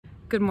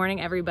Good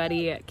morning,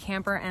 everybody.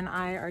 Camper and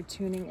I are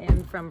tuning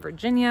in from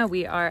Virginia.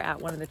 We are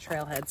at one of the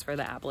trailheads for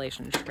the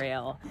Appalachian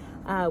Trail.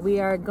 We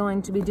are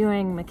going to be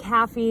doing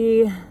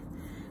McKafee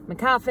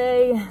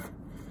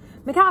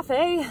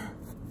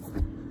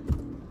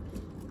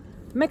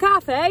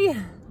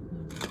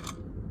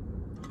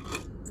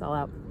it's all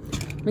out.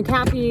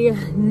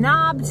 McKafee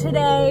Knob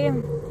today,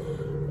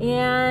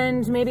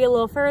 and maybe a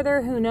little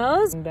further, who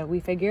knows? And we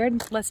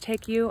figured, let's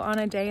take you on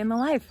a day in the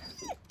life.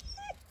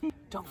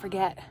 Don't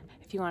forget,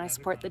 if you want to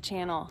support the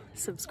channel,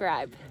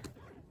 subscribe.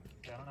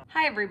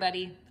 Hi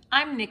everybody,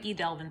 I'm Nikki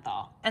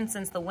Delventhal, and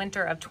since the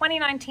winter of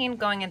 2019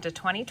 going into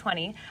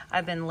 2020,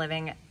 I've been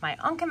living my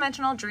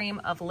unconventional dream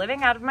of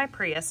living out of my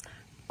Prius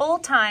full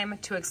time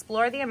to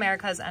explore the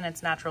Americas and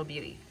its natural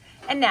beauty.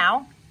 And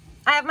now,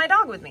 I have my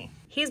dog with me.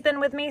 He's been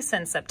with me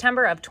since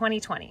September of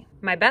 2020.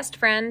 My best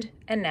friend,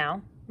 and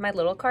now my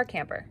little car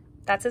camper.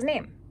 That's his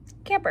name,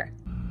 Camper.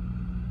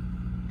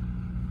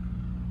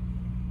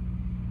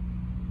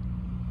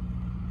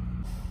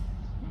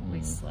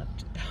 We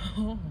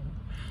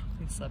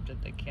slept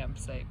at the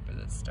campsite for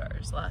the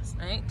stars last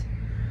night.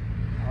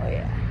 Oh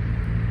yeah,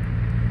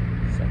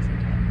 sexy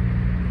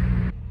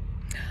time.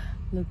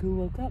 Look who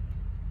woke up.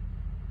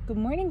 Good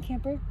morning,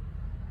 Camper.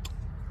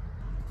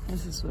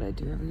 This is what I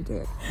do every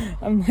day.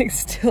 I'm like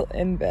still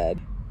in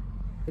bed.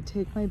 I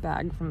take my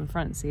bag from the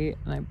front seat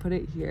and I put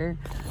it here,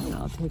 and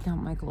I'll take out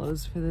my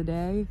clothes for the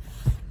day.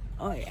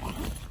 Oh yeah.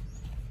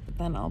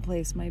 Then I'll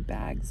place my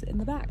bags in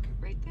the back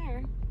right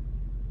there,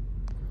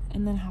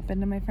 and then hop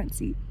into my front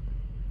seat,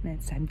 and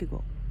it's time to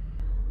go.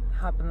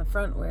 Hop in the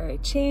front where I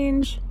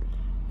change.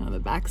 Now the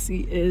back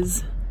seat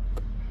is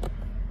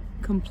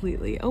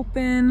completely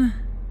open.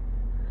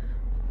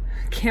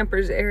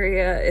 Camper's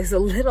area is a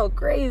little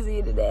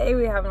crazy today.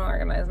 We haven't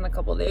organized in a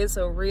couple days,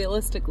 so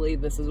realistically,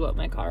 this is what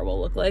my car will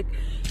look like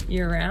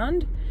year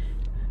round.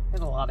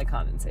 There's a lot of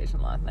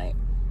condensation last night.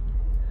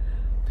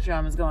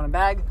 Pajamas go in a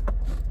bag.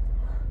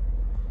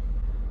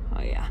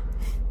 Oh yeah.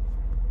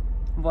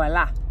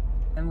 Voila.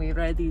 And we're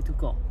ready to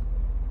go.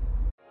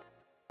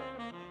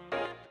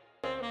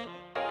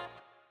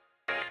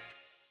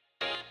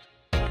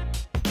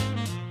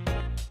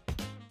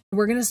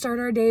 We're gonna start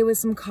our day with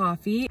some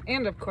coffee.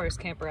 And of course,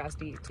 Camper has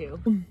to eat too.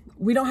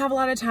 We don't have a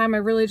lot of time. I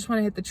really just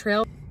wanna hit the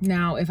trail.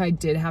 Now, if I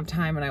did have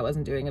time and I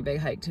wasn't doing a big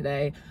hike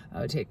today, I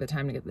would take the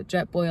time to get the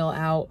jet boil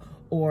out,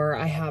 or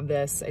I have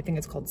this, I think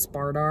it's called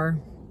Spardar.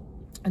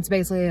 It's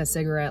basically a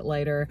cigarette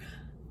lighter.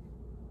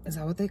 Is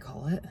that what they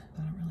call it?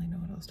 I don't really know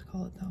what else to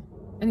call it though.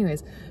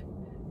 Anyways,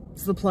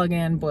 it's the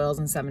plug-in, boils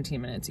in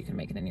 17 minutes. You can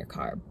make it in your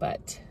car.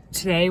 But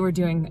today we're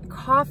doing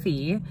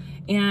coffee,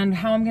 and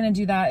how I'm gonna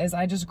do that is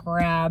I just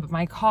grab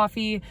my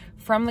coffee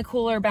from the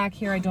cooler back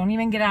here. I don't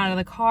even get out of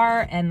the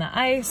car, and the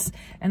ice,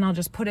 and I'll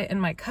just put it in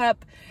my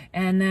cup,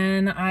 and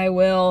then I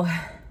will,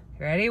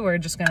 you ready? We're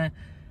just gonna,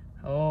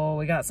 oh,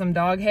 we got some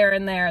dog hair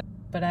in there,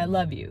 but I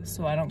love you,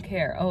 so I don't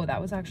care. Oh, that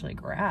was actually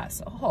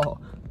grass. Oh,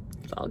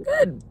 it's all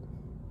good.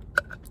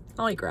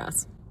 I like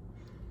grass.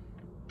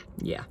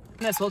 Yeah.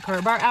 This will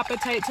curb our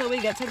appetite till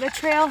we get to the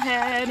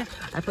trailhead.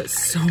 I put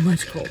so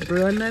much cold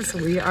brew in this.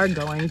 We are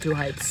going to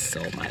hike so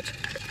much.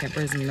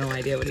 Camper has no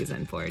idea what he's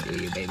in for, do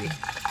you, baby?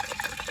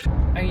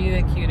 Are you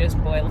the cutest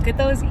boy? Look at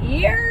those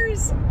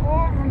ears. Oh,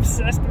 I'm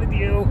obsessed with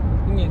you.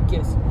 Give me a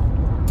kiss.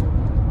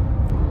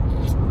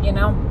 You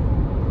know,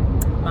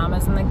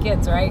 mamas and the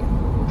kids, right?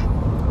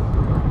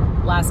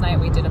 Last night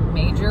we did a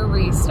major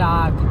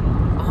restock.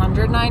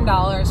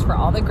 $109 for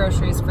all the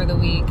groceries for the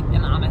week,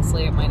 and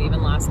honestly it might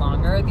even last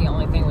longer. The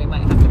only thing we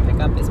might have to pick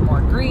up is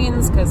more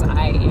greens, because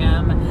I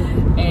am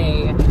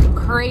a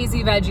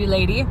crazy veggie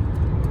lady.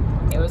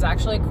 It was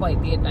actually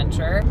quite the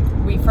adventure.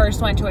 We first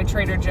went to a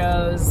Trader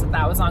Joe's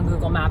that was on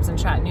Google Maps in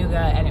Chattanooga,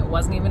 and it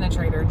wasn't even a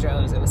Trader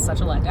Joe's. It was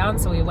such a letdown,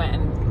 so we went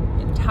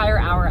an entire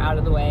hour out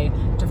of the way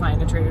to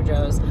find a Trader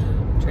Joe's.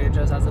 Trader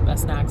Joe's has the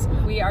best snacks.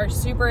 We are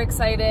super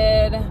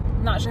excited.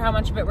 Not sure how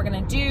much of it we're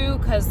gonna do,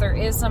 because there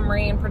is some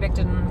rain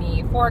predicted in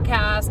the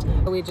forecast.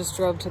 We just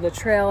drove to the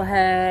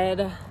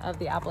trailhead of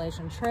the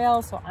Appalachian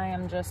Trail, so I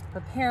am just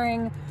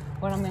preparing.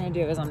 What I'm gonna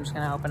do is I'm just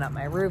gonna open up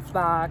my roof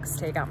box,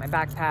 take out my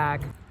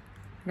backpack.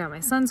 Got my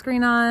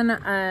sunscreen on.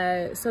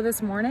 So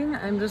this morning,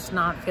 I'm just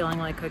not feeling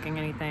like cooking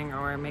anything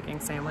or making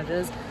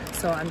sandwiches.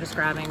 So I'm just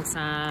grabbing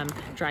some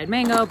dried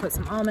mango, put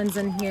some almonds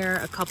in here,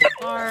 a couple of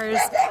bars.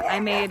 I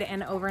made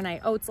an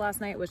overnight oats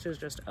last night, which is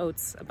just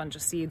oats, a bunch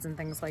of seeds and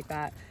things like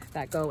that,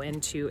 that go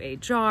into a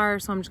jar.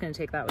 So I'm just gonna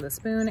take that with a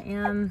spoon,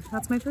 and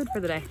that's my food for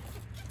the day.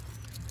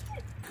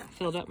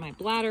 Filled up my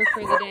bladder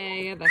for the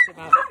day. That's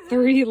about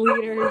 3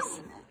 liters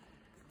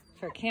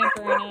for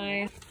Camper and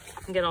I.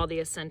 Get all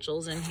the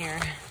essentials in here.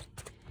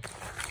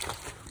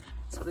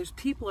 So there's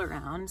people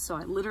around, so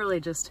I literally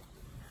just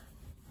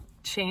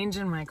change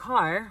in my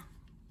car.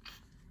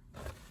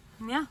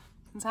 And yeah,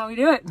 that's how we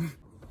do it.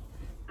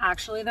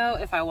 Actually though,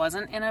 if I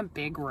wasn't in a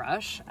big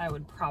rush, I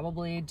would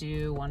probably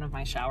do one of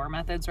my shower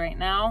methods right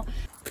now.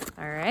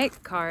 All right,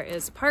 car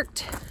is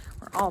parked.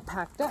 We're all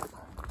packed up.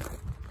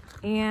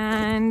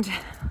 And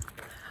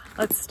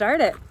let's start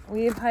it.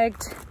 We've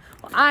hiked,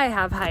 well, I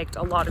have hiked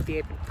a lot of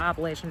the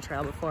Appalachian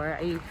Trail before.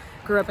 I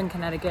grew up in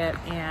Connecticut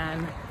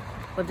and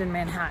lived in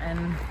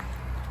Manhattan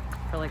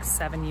for like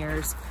 7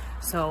 years.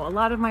 So a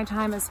lot of my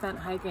time is spent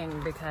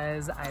hiking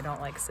because I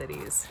don't like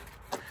cities,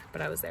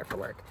 but I was there for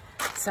work.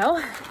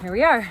 So here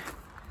we are,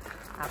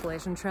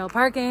 Appalachian Trail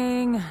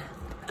parking.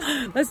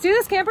 Let's do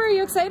this, camper. Are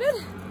you excited?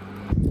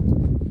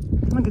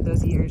 Look at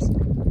those ears. Okay,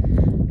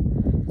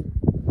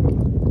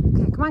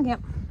 come on,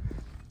 Camp.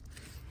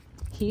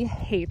 He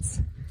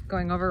hates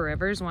going over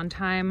rivers. One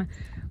time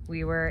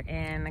we were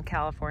in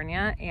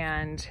California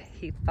and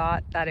he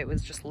thought that it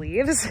was just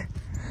leaves,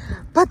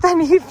 but then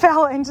he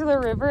fell into the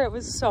river. It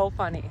was so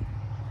funny.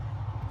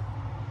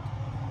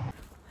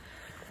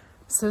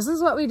 So this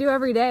is what we do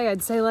every day.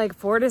 I'd say like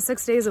 4 to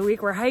 6 days a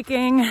week we're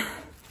hiking,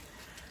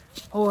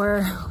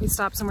 or we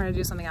stop somewhere to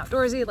do something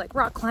outdoorsy like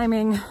rock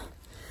climbing,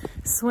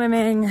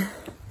 swimming.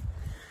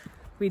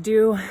 We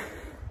do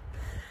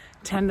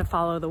tend to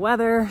follow the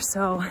weather,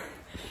 so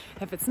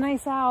if it's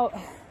nice out,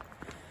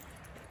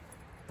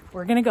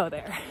 we're gonna go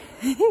there.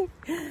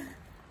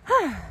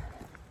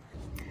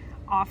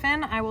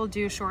 Often I will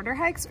do shorter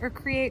hikes or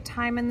create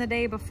time in the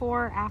day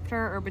before,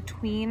 after, or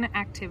between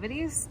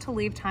activities to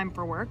leave time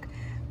for work.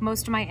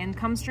 Most of my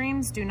income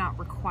streams do not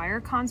require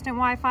constant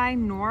Wi-Fi,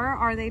 nor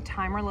are they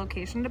time or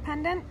location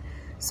dependent,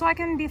 so I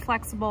can be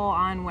flexible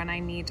on when I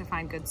need to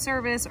find good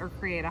service or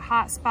create a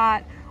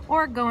hotspot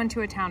or go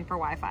into a town for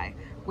Wi-Fi,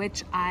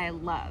 which I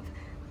love.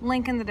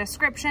 Link in the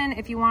description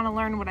if you want to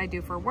learn what I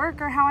do for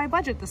work or how I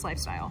budget this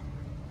lifestyle.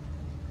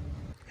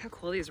 How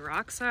cool these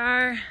rocks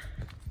are.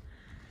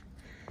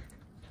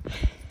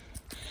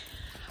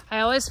 I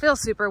always feel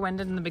super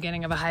winded in the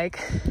beginning of a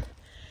hike.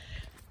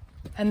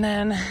 And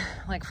then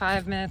like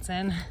 5 minutes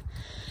in,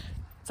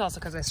 it's also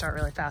because I start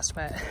really fast,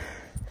 but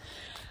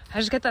I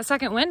just get that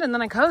second wind and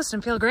then I coast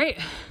and feel great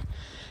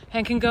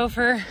and can go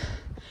for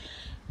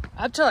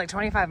up to like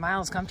 25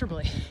 miles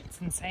comfortably. It's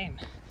insane.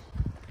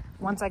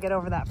 Once I get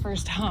over that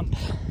first hump.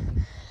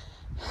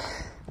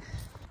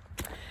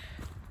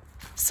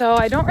 So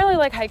I don't really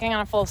like hiking on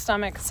a full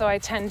stomach, so I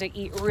tend to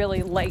eat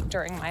really light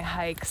during my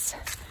hikes.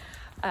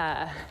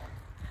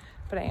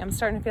 But I am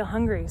starting to feel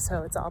hungry,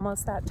 so it's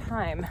almost that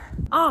time.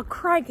 Oh,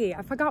 crikey,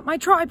 I forgot my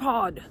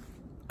tripod.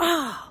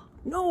 Ah,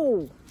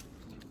 no.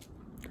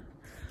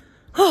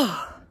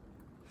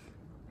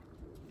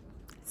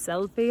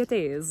 Selfie it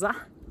is.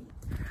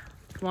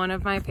 One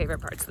of my favorite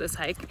parts of this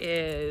hike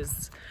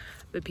is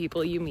the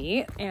people you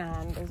meet,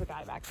 and there's a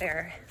guy back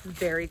there,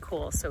 very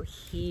cool. So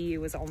he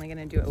was only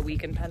gonna do a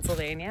week in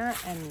Pennsylvania,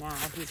 and now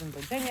he's in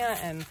Virginia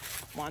and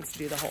wants to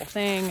do the whole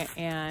thing.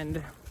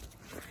 And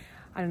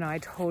I don't know, I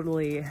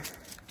totally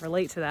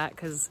relate to that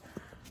because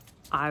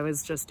I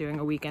was just doing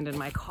a weekend in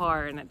my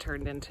car and it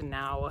turned into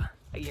now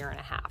a year and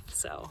a half.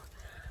 So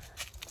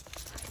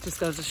it just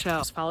goes to show,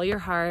 just follow your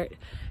heart.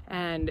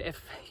 And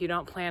if you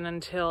don't plan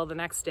until the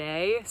next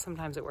day,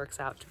 sometimes it works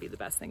out to be the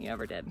best thing you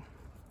ever did.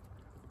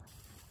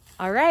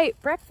 All right,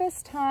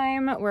 breakfast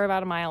time. We're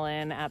about a mile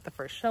in at the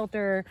first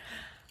shelter.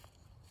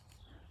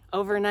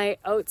 Overnight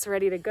oats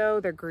ready to go.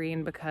 They're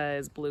green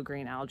because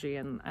blue-green algae,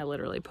 and I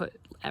literally put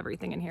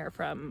everything in here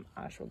from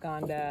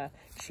ashwagandha,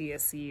 chia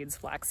seeds,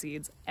 flax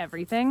seeds,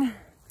 everything.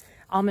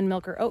 Almond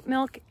milk or oat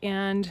milk,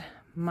 and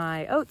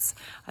my oats.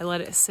 I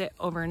let it sit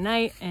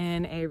overnight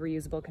in a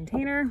reusable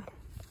container,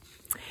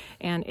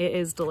 and it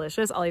is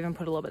delicious. I'll even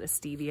put a little bit of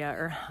stevia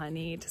or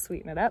honey to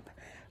sweeten it up.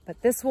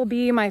 But this will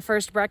be my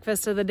first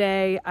breakfast of the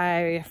day.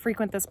 I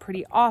frequent this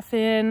pretty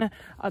often.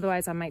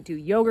 Otherwise, I might do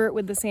yogurt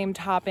with the same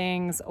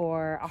toppings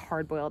or a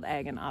hard-boiled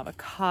egg and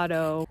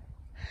avocado.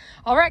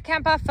 All right,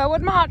 camper,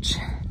 forward march.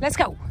 Let's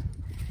go.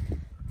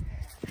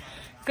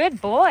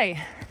 Good boy.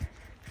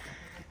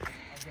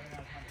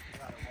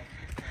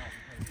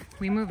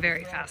 We move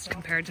very fast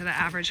compared to the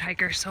average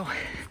hiker, so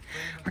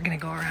we're gonna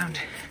go around.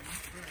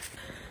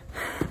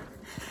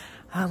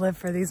 I'll live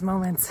for these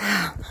moments.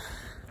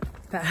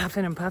 That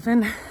huffing and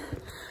puffing.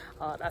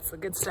 Oh, that's the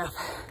good stuff.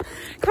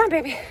 Come on,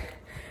 baby.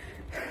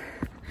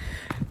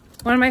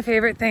 One of my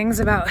favorite things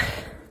about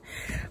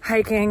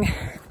hiking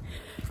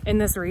in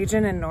this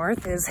region in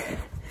north is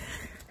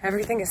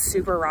everything is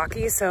super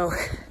rocky. So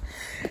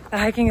the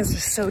hiking is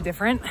just so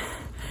different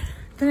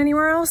than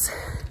anywhere else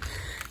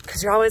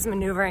because you're always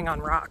maneuvering on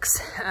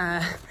rocks.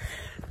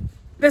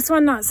 This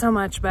one, not so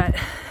much, but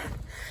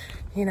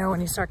you know,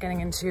 when you start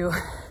getting into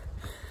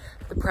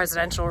the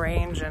presidential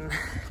range and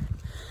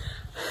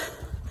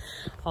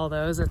all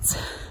those, it's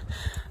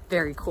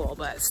very cool,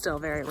 but still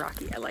very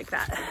rocky. I like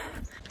that.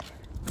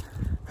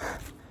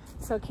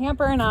 So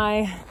camper and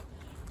I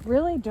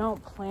really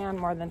don't plan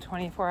more than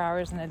 24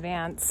 hours in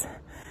advance.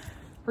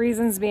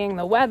 Reasons being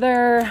the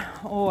weather,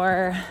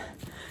 or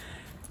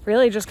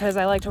really just because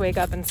I like to wake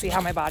up and see how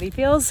my body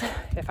feels.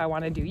 If I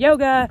want to do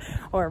yoga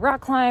or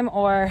rock climb,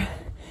 or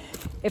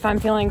if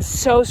I'm feeling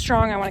so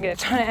strong, I want to get a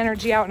ton of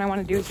energy out and I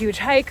want to do a huge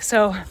hike.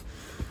 So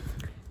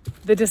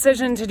the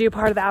decision to do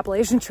part of the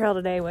Appalachian Trail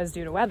today was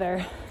due to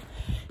weather,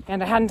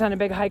 and I hadn't done a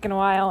big hike in a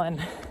while,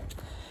 and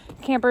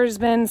camper's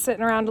been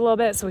sitting around a little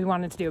bit, so we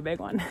wanted to do a big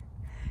one.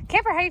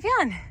 Camper, how you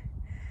feeling?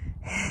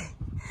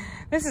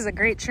 This is a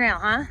great trail,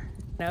 huh?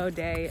 No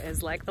day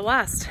is like the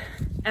last.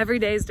 Every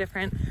day is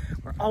different.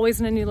 We're always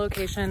in a new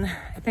location.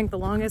 I think the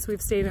longest we've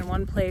stayed in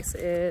one place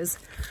is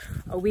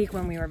a week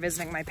when we were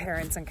visiting my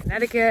parents in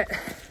Connecticut.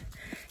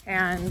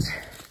 And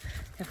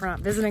if we're not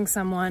visiting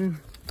someone,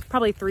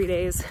 probably 3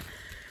 days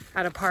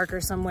at a park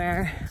or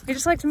somewhere. We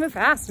just like to move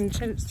fast and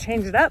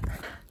change it up.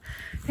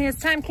 I think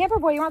it's time. Camper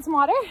boy, you want some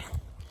water?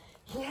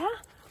 Yeah?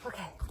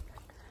 Okay.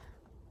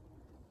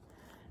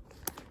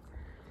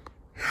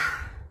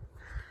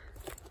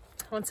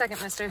 One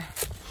second, mister.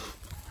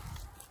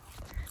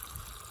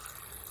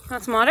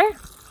 Want some water?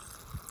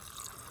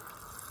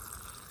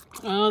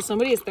 Oh,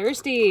 somebody is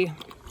thirsty.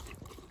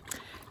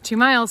 2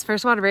 miles,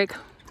 first water break.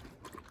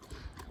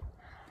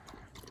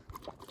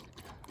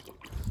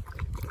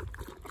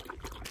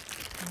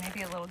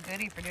 Maybe a little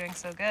goodie for doing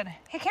so good.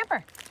 Hey,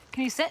 camper,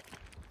 can you sit?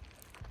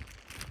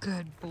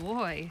 Good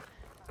boy.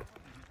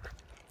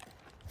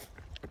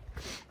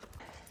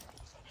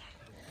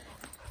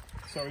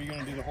 So are you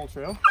gonna do the whole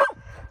trail?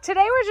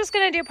 Today we're just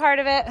gonna do part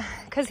of it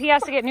because he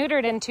has to get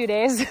neutered in 2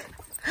 days.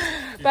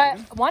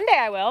 But one day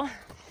I will.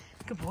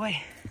 Good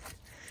boy.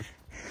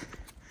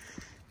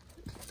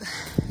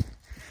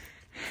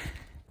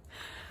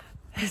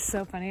 It's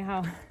so funny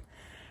how,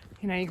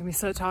 you know, you can be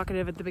so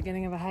talkative at the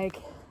beginning of a hike.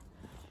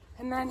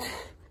 And then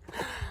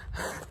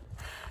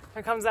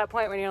there comes that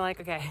point when you're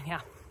like, okay,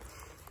 yeah,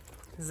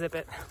 zip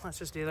it. Let's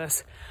just do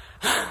this.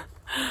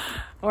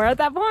 We're at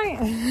that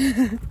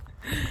point.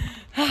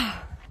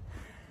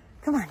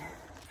 Come on.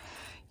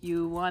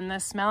 You won the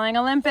smelling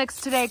Olympics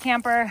today,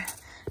 camper.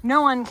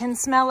 No one can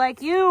smell like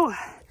you.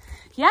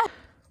 Yeah.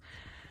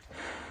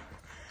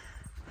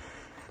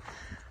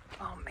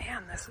 Oh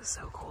man, this is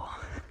so cool.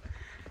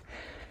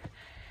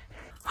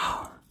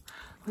 Oh,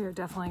 we are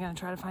definitely gonna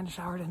try to find a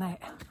shower tonight.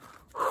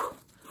 Oh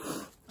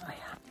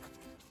yeah.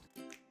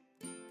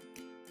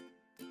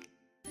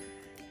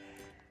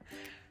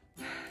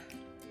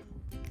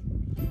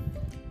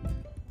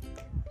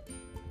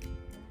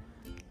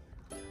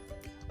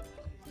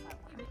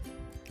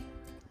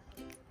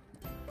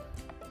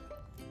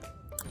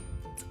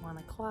 It's 1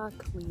 o'clock.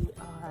 We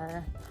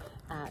are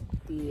at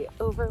the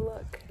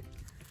overlook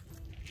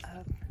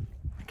of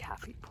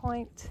McKafee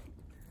Point.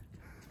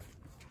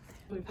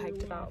 We've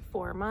hiked about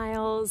 4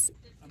 miles.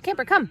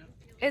 Camper, come.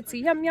 It's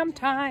yum yum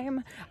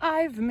time.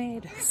 I've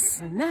made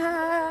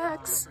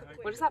snacks.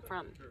 What is that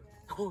from?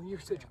 Oh, you're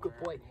such a good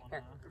boy.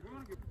 Here.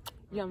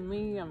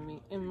 Yummy,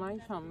 yummy in my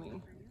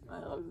tummy. I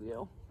love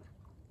you.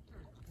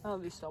 I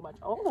love you so much.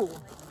 Oh,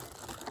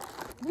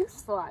 you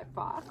sly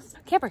fox.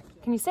 Camper,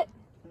 can you sit?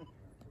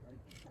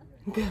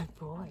 Good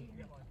boy.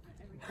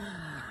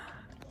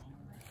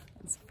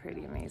 It's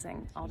pretty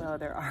amazing. Although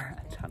there are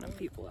a ton of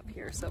people up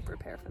here, so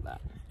prepare for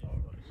that.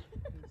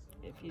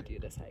 If you do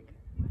this hike.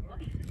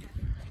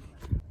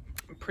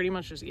 I'm pretty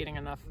much just eating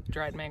enough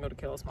dried mango to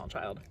kill a small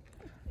child.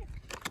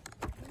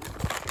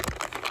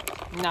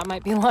 And that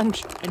might be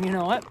lunch, and you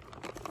know what?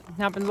 It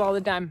happens all the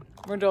time.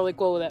 We're totally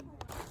cool with it.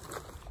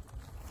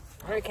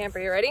 All right, camper,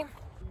 you ready?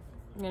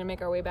 I'm gonna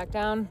make our way back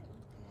down.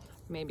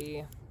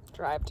 Maybe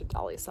drive to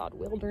Dolly Sod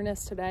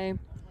Wilderness today.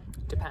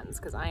 Depends,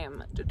 because I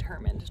am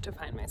determined to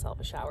find myself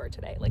a shower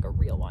today, like a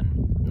real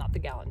one, not the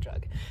gallon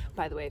jug.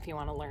 By the way, if you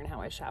want to learn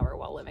how I shower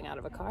while living out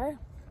of a car,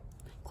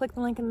 click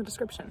the link in the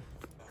description.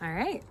 All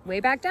right,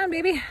 way back down,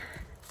 baby.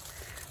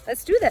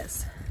 Let's do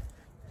this.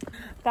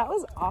 That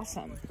was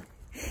awesome.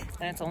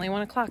 And it's only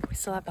 1 o'clock. We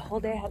still have the whole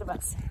day ahead of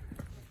us.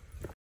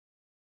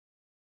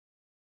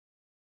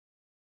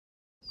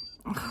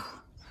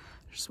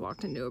 Just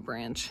walked into a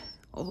branch.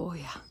 Oh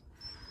yeah,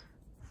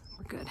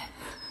 we're good.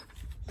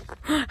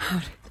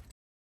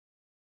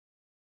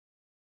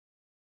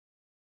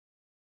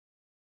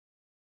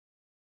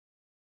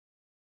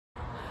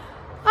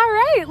 All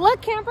right,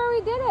 look, camper, we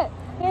did it.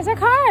 There's our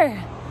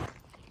car.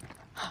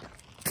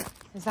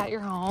 Is that your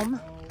home?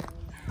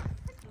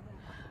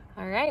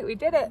 All right, we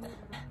did it.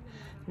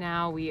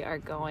 Now we are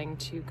going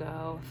to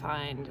go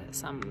find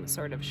some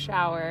sort of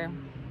shower.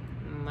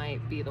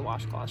 Might be the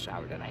washcloth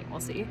shower tonight,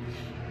 we'll see.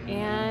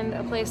 And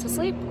a place to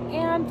sleep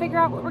and figure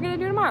out what we're gonna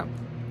do tomorrow.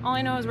 All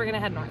I know is we're gonna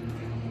head north.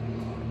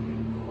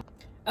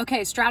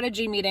 Okay,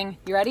 strategy meeting,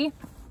 you ready?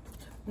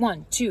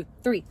 1, 2,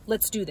 3,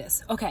 let's do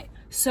this. Okay,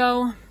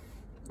 so,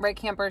 right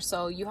camper,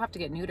 so you have to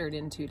get neutered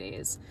in 2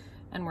 days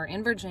and we're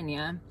in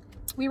Virginia.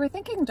 We were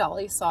thinking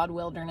Dolly Sod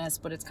Wilderness,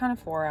 but it's kind of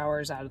 4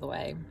 hours out of the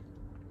way.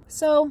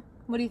 So,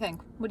 what do you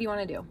think? What do you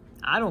want to do?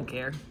 I don't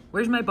care.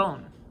 Where's my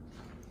bone?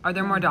 Are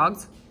there more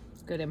dogs?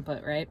 Good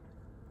input, right?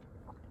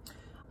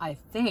 I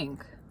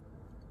think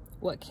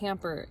what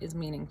camper is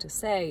meaning to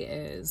say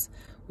is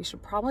we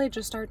should probably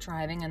just start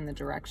driving in the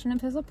direction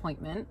of his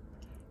appointment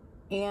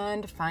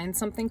and find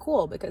something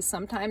cool, because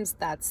sometimes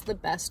that's the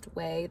best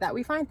way that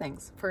we find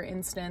things. For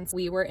instance,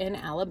 we were in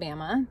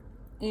Alabama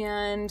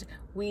and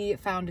we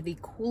found the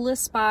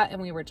coolest spot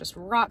and we were just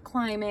rock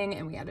climbing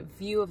and we had a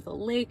view of the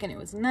lake and it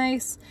was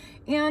nice,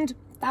 and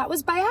that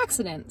was by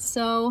accident,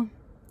 so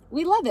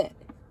we love it.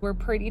 We're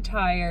pretty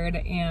tired,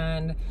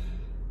 and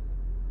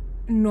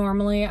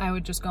normally I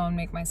would just go and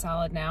make my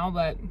salad now,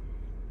 but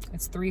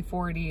It's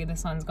 3:40, the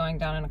sun's going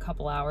down in a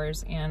couple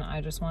hours, and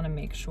I just want to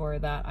make sure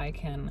that I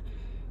can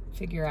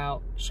figure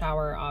out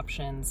shower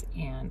options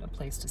and a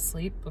place to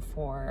sleep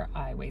before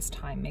I waste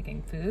time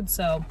making food.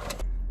 So,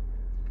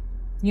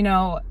 you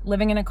know,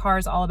 living in a car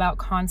is all about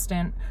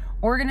constant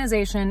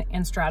organization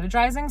and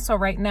strategizing. So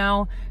right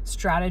now,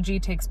 strategy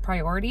takes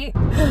priority.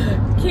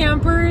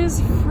 Camper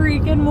is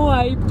freaking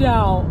wiped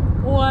out.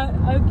 What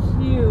a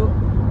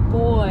cute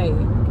boy.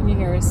 Can you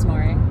hear his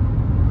snoring?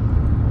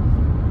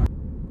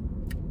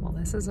 Well,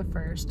 this is a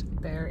first.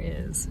 There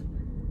is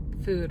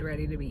food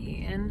ready to be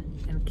eaten,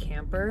 and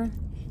Camper,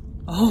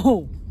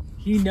 oh,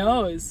 he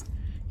knows.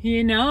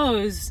 He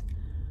knows.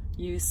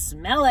 You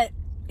smell it.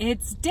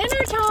 It's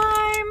dinner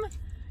time.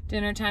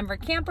 Dinner time for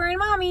Camper and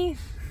Mommy.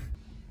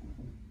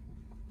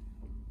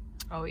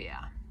 Oh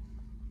yeah,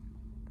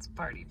 it's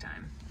party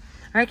time.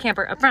 All right,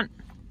 Camper, up front.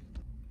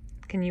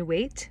 Can you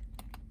wait?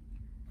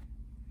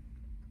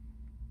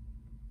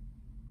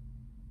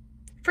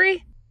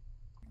 Free.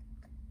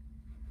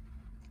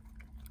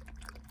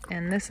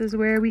 And this is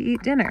where we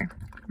eat dinner.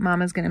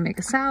 Mama's gonna make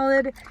a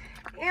salad,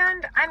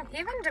 and I'm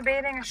even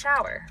debating a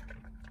shower.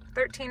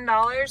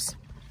 $13.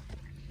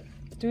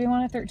 Do we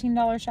want a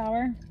 $13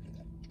 shower?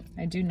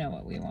 I do know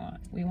what we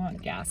want. We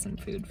want gas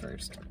and food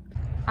first.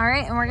 All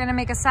right, and we're gonna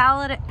make a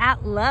salad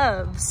at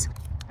Love's.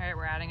 All right,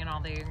 we're adding in all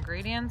the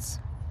ingredients,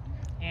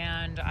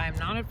 and I'm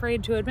not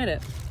afraid to admit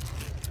it,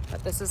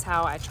 but this is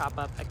how I chop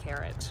up a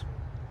carrot.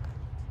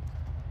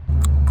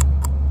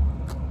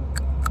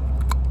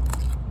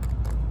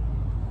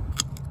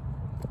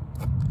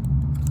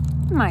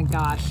 Oh my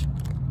gosh,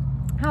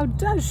 how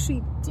does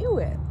she do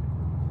it?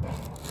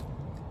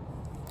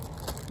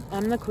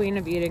 I'm the queen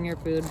of eating your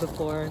food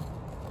before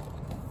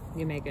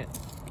you make it.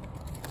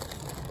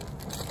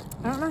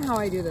 I don't know how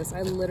I do this.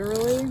 I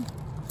literally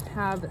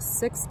have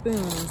 6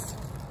 spoons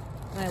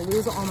and I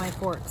lose all my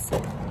forks.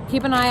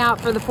 Keep an eye out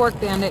for the fork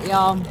bandit,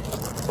 y'all,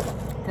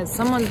 because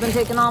someone's been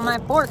taking all my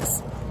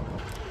forks.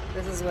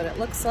 This is what it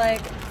looks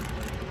like.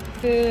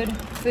 Food,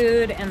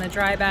 and the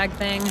dry bag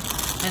thing.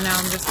 And now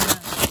I'm just gonna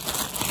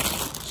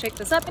shake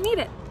this up and eat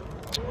it.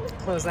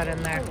 Close that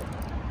in there.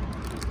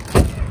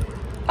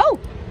 Oh!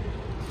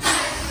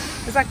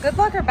 Is that good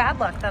luck or bad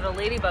luck that a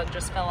ladybug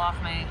just fell off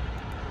my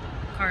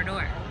car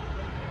door?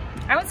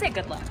 I would say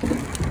good luck.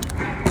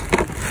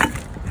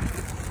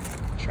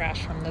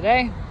 Trash from the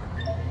day.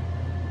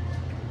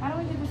 Why don't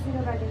we do this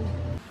video back in?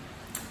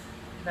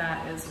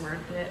 That is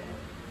worth it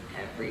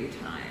every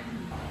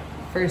time.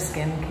 For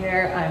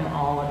skincare, I'm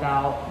all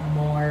about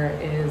more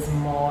is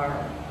more.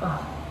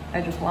 Ugh,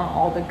 I just want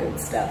all the good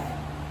stuff.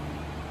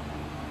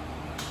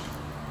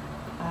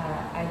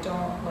 I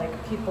don't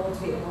like people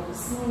to be able to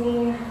see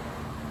me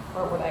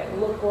or what I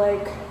look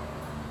like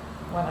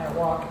when I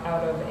walk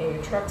out of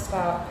a truck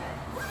stop,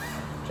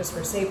 just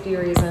for safety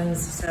reasons.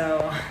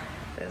 So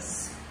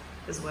this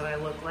is what I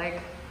look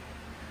like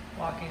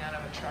walking out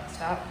of a truck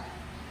stop.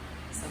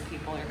 Some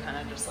people are kind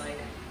of just like,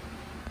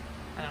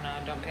 I don't know,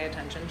 don't pay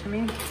attention to me,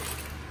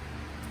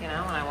 you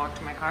know, when I walk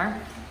to my car.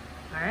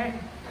 All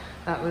right,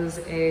 that was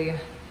a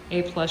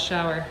A+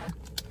 shower.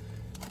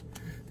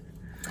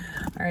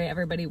 All right,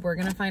 everybody, we're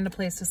gonna find a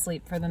place to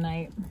sleep for the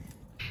night.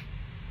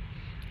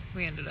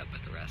 We ended up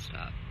at the rest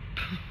stop.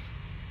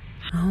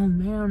 Oh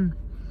man,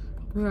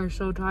 we are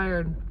so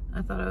tired.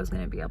 I thought I was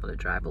gonna be able to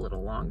drive a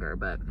little longer,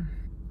 but.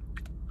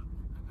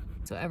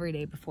 So every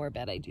day before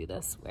bed, I do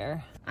this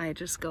where I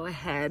just go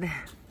ahead,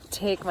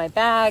 take my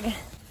bag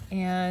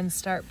and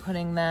start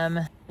putting them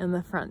in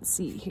the front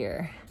seat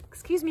here.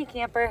 Excuse me,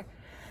 Camper.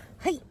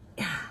 Hey.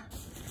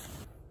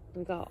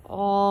 We got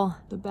all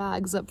the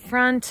bags up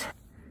front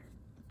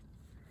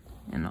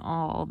and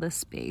all the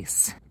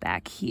space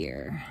back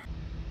here.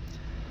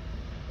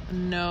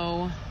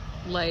 No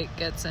light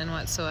gets in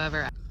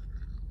whatsoever.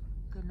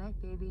 Good night,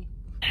 baby.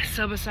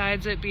 So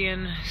besides it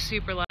being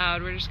super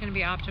loud, we're just gonna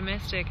be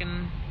optimistic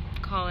and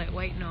call it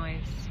white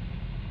noise.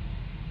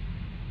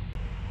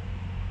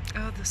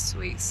 Oh, the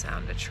sweet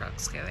sound of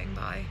trucks going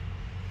by.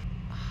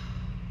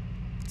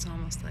 It's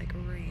almost like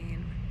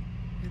rain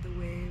or the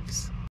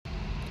waves.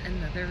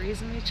 Another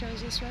reason we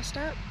chose this rest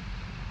stop,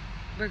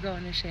 we're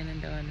going to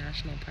Shenandoah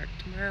National Park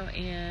tomorrow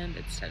and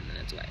it's 10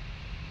 minutes away.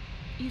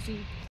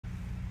 Easy.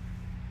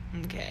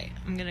 Okay,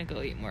 I'm gonna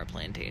go eat more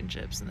plantain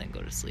chips and then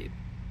go to sleep.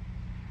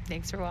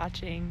 Thanks for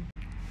watching.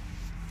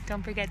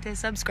 Don't forget to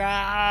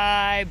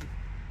subscribe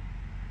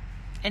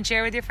and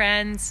share with your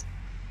friends.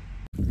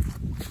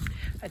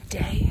 A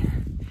day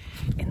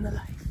in the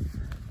life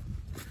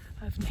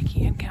of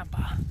Nikki and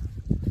Campa.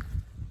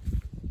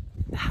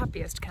 The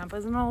happiest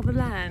campers in all the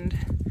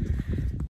land.